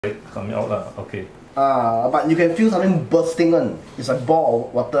coming out lah. Okay. But you can feel something bursting on. It's a ball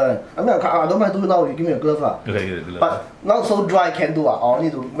of water. I mean, I don't mind doing now. You give me a glove lah. Okay, give the glove. But not so dry. I can do I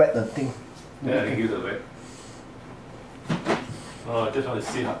need to wet the thing. Yeah, I can give the wet. Oh, I just want to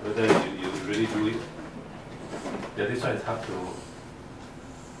see whether you really do it. Yeah, this one is hard to.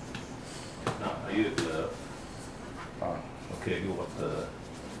 Now, I use the glove. Okay, I give water.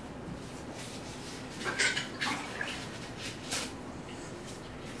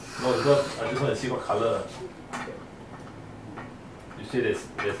 No, because I just want to see what color. You see there's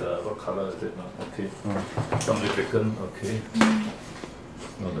what color is it now? Okay. Some lubricant, okay.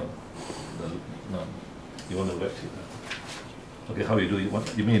 No, no. You want to wet it. Okay, how you do it?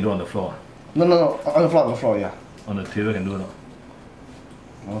 What you mean you do on the floor? No, on the floor, yeah. On the table can do it now.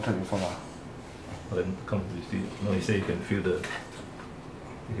 I won't try before lah. Then come, you see. No, you say you can feel the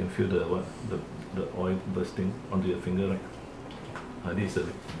what? The oil bursting onto your finger, right? This is a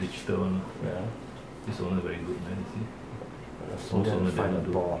digital one. Yeah. This one is very good, man. You see. So Also on the find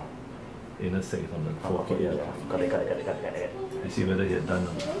the ball. Inner sacs on the floor. Okay, yeah. Got it. You see whether he had done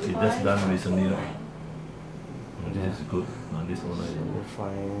or not. He just done recently, right? This is good. This one is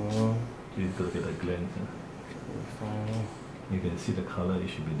fine. you look at the gland. Fine. You can see the color. It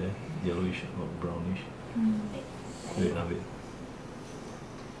should be there, yellowish or brownish. Wait.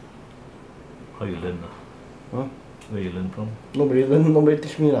 How you learn? Huh? Where you learn from? Nobody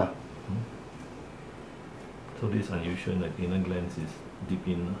teach me lah. So this is unusual, like inner glands is deep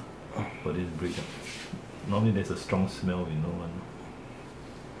in for this breed. Normally there's a strong smell, we know one.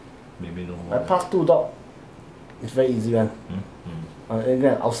 Maybe no more. I pass 2 dogs. It's very easy one.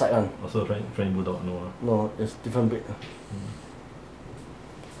 Again, outside one. Also French bulldog, no? No, it's different breed.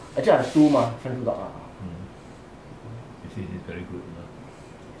 Actually I have 2 French bulldog. You see, it's very good.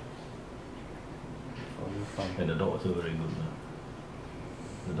 Fine. And the dog also very good.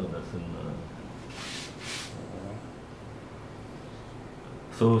 The dog doesn't.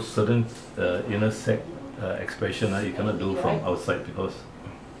 So certain inner sac expression you cannot do from outside because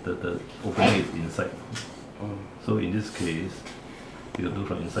the opening is inside. So in this case, you can do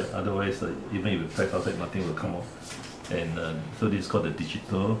from inside. Otherwise, even if you press outside, nothing will come out. And so this is called the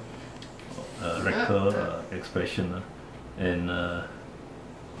digital rectal expression.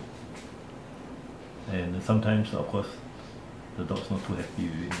 And sometimes, of course, the dog's not too happy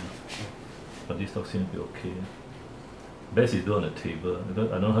with it. But this dog seems to be okay. Best is do on the table. I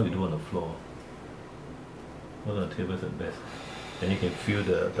don't know how you do on the floor. On the table is the best. Then you can feel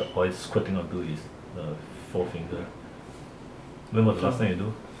the oil squirting onto his forefinger. When was the last time you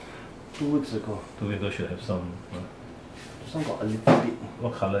do? 2 weeks ago. 2 weeks ago should have some. Some got a little bit.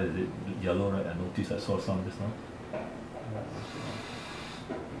 What color is it? Yellow, right? I noticed I saw some just now.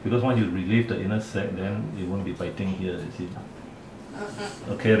 Because once you relieve the inner sac, then it won't be biting here, you see.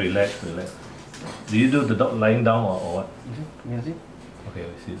 Okay, relax. Do you do the dog lying down or what? You see? Okay,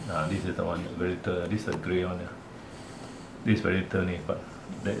 we see. This is the one, this is the grey one. Yeah. This is very turny, but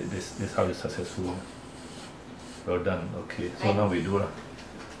this is how it's successful. Well done, okay. So now we do.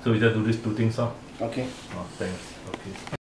 So we just do these 2 things. Okay. Thanks. Okay.